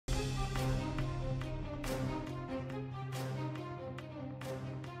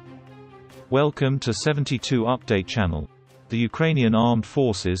Welcome to 72 Update Channel. The Ukrainian armed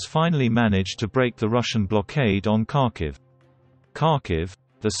forces finally managed to break the Russian blockade on Kharkiv. Kharkiv,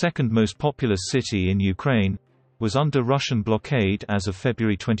 the second most populous city in Ukraine, was under Russian blockade as of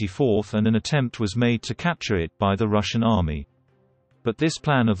February 24, and an attempt was made to capture it by the Russian army. But this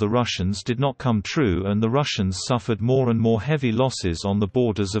plan of the Russians did not come true, and the Russians suffered more and more heavy losses on the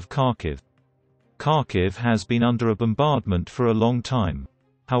borders of Kharkiv. Kharkiv has been under a bombardment for a long time.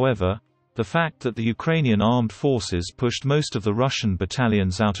 However, the fact that the Ukrainian armed forces pushed most of the Russian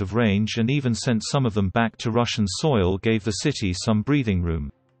battalions out of range and even sent some of them back to Russian soil gave the city some breathing room.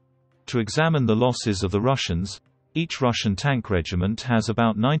 To examine the losses of the Russians, each Russian tank regiment has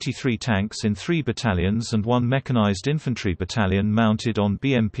about 93 tanks in 3 battalions and 1 mechanized infantry battalion mounted on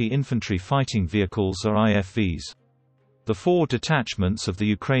BMP infantry fighting vehicles or IFVs. The 4 detachments of the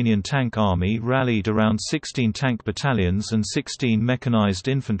Ukrainian tank army rallied around 16 tank battalions and 16 mechanized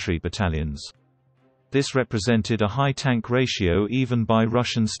infantry battalions. This represented a high tank ratio even by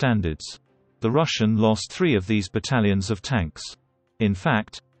Russian standards. The Russian lost 3 of these battalions of tanks. In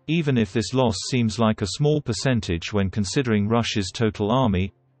fact, even if this loss seems like a small percentage when considering Russia's total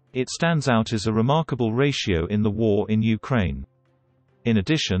army, it stands out as a remarkable ratio in the war in Ukraine. In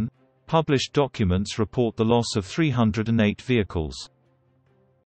addition, published documents report the loss of 308 vehicles.